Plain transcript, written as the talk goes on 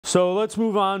So let's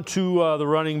move on to the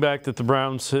running back that the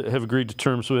Browns have agreed to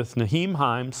terms with, Nyheim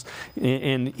Hines.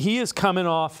 And he is coming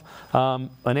off an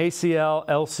ACL,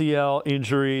 LCL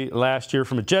injury last year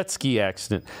from a jet ski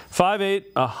accident.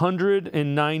 5'8",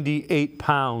 198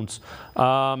 pounds.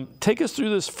 Take us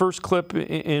through this first clip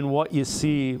and what you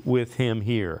see with him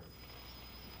here.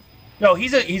 No,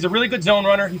 he's a really good zone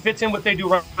runner. He fits in what they do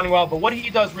running well. But what he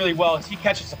does really well is he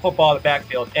catches the football in the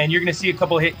backfield, and you're going to see a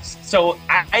couple of hits. So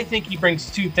I think he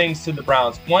brings two things to the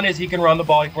Browns. One is he can run the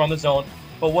ball, he can run the zone.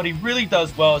 But what he really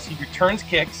does well is he returns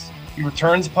kicks, he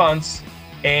returns punts,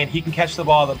 and he can catch the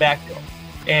ball in the backfield.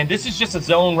 And this is just a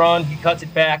zone run. He cuts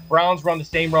it back. Browns run the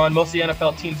same run. Most of the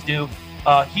NFL teams do.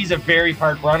 He's a very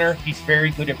hard runner. He's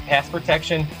very good in pass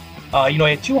protection. He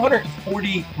had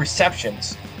 240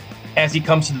 receptions as he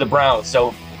comes to the Browns.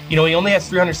 So, he only has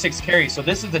 306 carries. So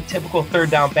this is a typical third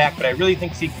down back, but I really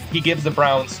think he gives the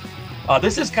Browns.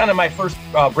 This is kind of my first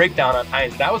breakdown on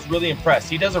Hines, and I was really impressed.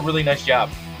 He does a really nice job.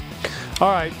 All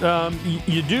right,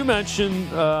 you do mention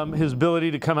his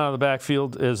ability to come out of the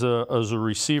backfield as a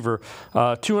receiver.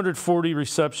 240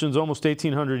 receptions, almost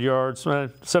 1,800 yards,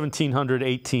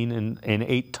 1,718 and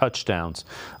 8 touchdowns.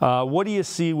 What do you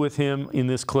see with him in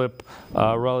this clip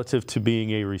relative to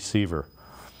being a receiver?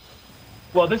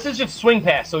 Well, this is just swing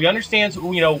pass, so he understands,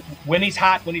 when he's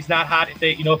hot, when he's not hot. If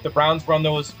if the Browns run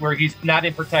those where he's not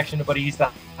in protection, but he's the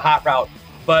hot route.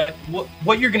 But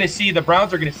what you're going to see, the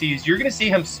Browns are going to see, is you're going to see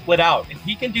him split out, and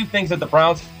he can do things that the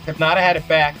Browns have not had it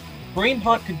back. Kareem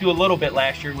Hunt could do a little bit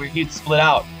last year where he'd split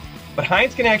out, but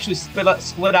Hines can actually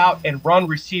split out and run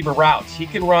receiver routes. He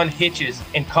can run hitches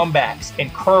and comebacks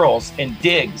and curls and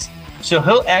digs, so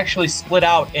he'll actually split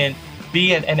out and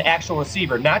be an actual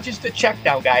receiver, not just a check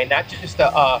down guy, not just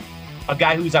a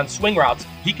guy who's on swing routes.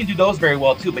 He can do those very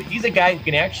well too, but he's a guy who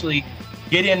can actually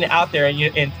get in and out there, and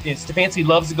Stefanski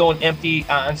loves to go in empty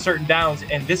on certain downs,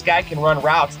 and this guy can run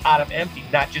routes out of empty,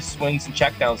 not just swings and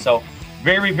check downs. So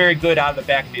very, very good out of the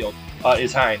backfield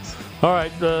is Hines. All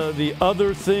right, the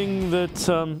other thing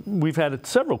that we've had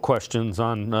several questions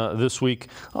on this week,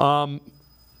 punt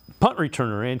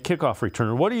returner and kickoff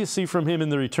returner. What do you see from him in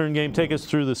the return game? Take us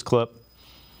through this clip.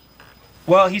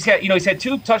 Well, he's had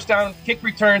 2 touchdown kick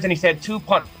returns, and he's had 2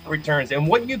 punt returns. And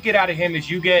what you get out of him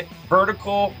is you get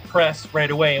vertical press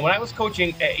right away. And when I was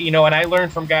coaching, and I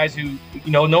learned from guys who,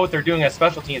 know what they're doing as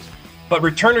special teams, but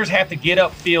returners have to get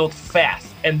upfield fast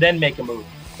and then make a move.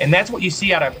 And that's what you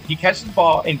see out of him. He catches the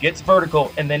ball and gets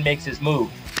vertical and then makes his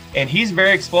move. And he's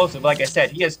very explosive. Like I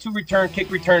said, he has 2 kick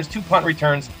returns, 2 punt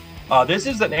returns. This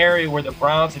is an area where the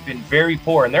Browns have been very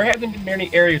poor, and there haven't been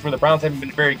many areas where the Browns haven't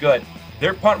been very good.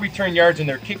 Their punt return yards and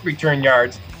their kick return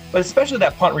yards, but especially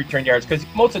that punt return yards, because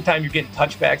most of the time you're getting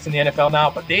touchbacks in the NFL now,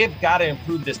 but they have got to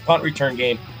improve this punt return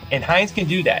game, and Hines can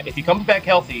do that. If he comes back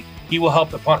healthy, he will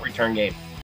help the punt return game.